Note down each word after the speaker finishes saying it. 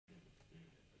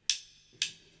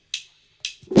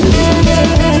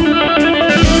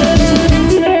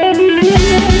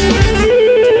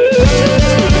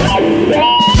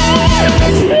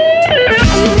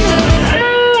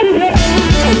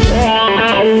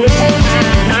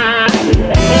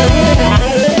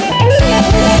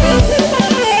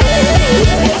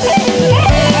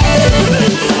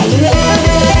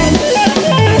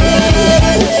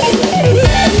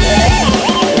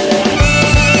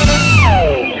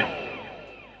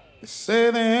Say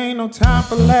there ain't no time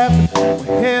for laughing,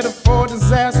 we're headed for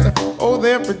disaster. Oh,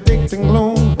 they're predicting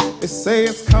gloom, they say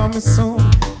it's coming soon.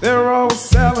 They're always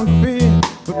selling fear,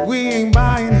 but we ain't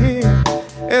buying here.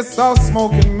 It's all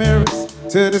smoke and mirrors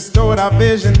to distort our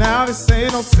vision. Now they say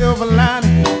no silver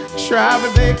lining, try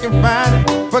but they can find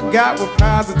it. Forgot we're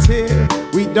positive,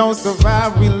 we don't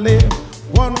survive, we live.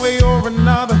 One way or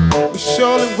another, we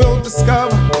surely will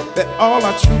discover that all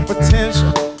our true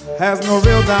potential has no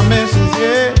real dimensions,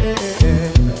 yeah.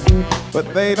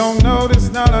 But they don't notice,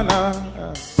 no, no, no.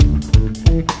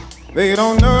 They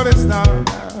don't notice, no,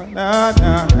 no,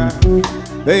 no, no.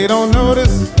 They don't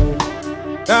notice,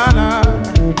 no,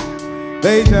 no.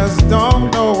 They just don't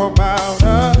know about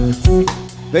us.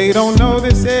 They don't know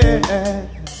this, yeah.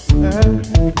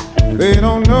 They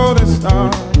don't notice, no,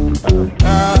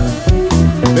 no.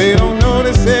 They don't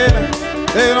notice it.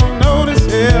 They don't notice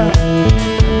it.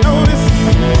 Notice.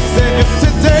 Said if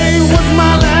today was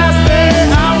my last day,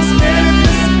 I would spend it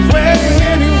this way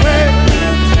anyway.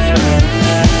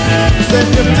 Said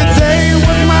if today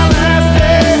was my last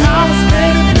day, I would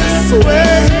spend it this way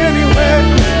anyway.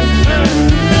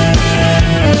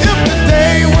 If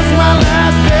today was my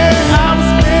last day, I would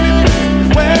spend it this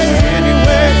way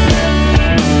anyway.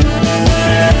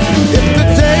 If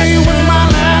today was my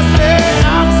last day,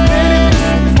 I would spend it this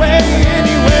way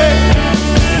anyway.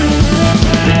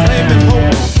 They're claiming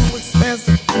hope is too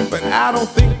expensive, but I don't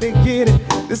think they get it.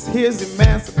 This here's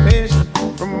emancipation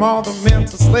from all the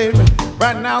mental slavery.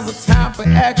 Right now's the time for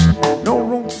action, no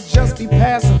room to just be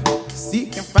passive.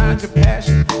 Seek and find your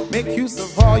passion, make use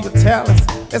of all your talents.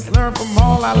 Let's learn from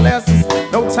all our lessons.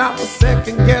 No time for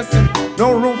second guessing,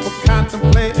 no room for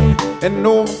contemplating and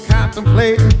no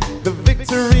contemplating. The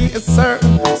victory is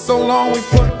certain, so long we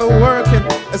put the work in.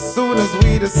 As soon as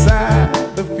we decide,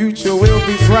 the future will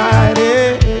be bright,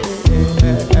 yeah.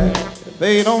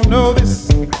 They don't know this,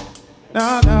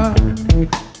 no, no.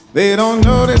 They don't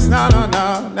know this, no, no,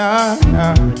 no, no,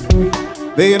 no.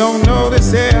 They don't know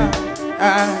this, yeah,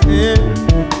 yeah.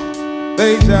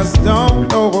 They just don't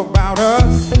know about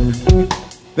us.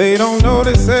 They don't know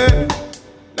this, yeah,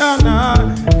 no,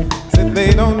 no. Said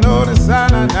they don't know this, no,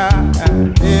 no, no,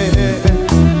 yeah.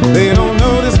 They don't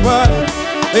know this, but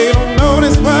they don't know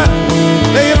this, but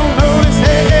they don't know this,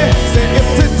 yeah. Said if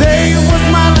today was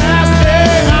my last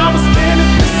day, I would spend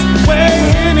it this way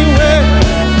anyway.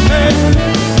 Hey.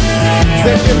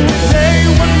 Said if today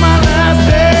was my last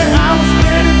day, I would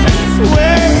spend it this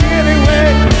way anyway.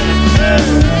 Hey.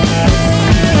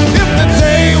 If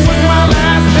today was my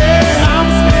last day, I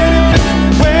would spend it this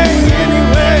way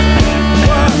anyway.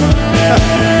 What?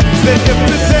 Said if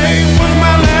today was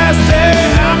my last day,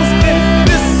 I would spend it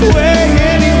this way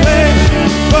anyway.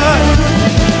 But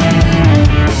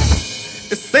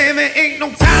they say there ain't no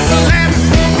time for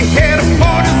laughing, we headed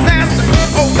for disaster.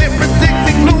 Oh, they're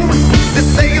predicting gloom, they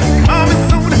say it's coming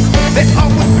sooner. They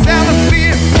always selling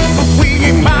fear, but we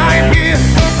ain't buying here.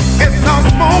 It's all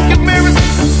smoke and mirrors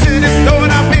to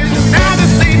distort our vision. Now there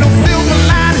ain't no silver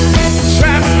lining,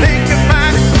 try to think and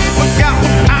find it. Forgot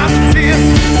we're positive,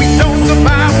 we don't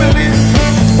survive, we live.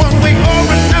 One way or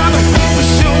another, we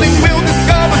surely will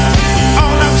discover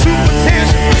all our true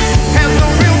potential has no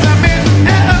real dimension.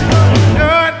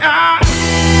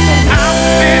 I'm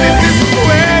spinning this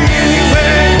way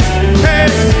anyway. Hey.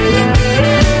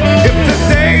 If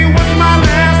today was my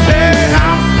last day,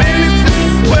 I'm spinning this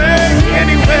way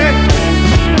anyway.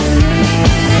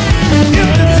 If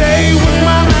today was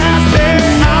my last day,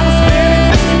 I'm spinning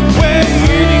this way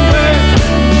anyway.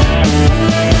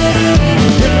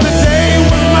 If today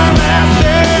was my last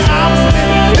day, I'm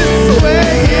spinning this way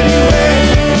anyway.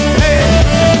 Hey.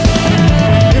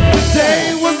 If today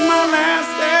was my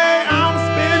last day, I'm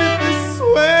spinning this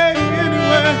way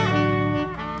anyway.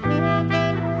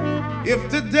 If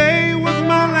today was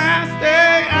my last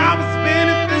day, I'm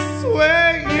spinning this way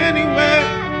anyway.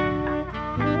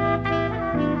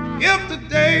 If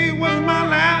today was my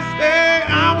last day,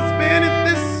 I'm spinning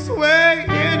this way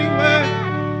anyway.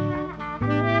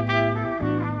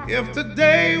 If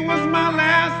today was my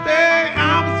last day,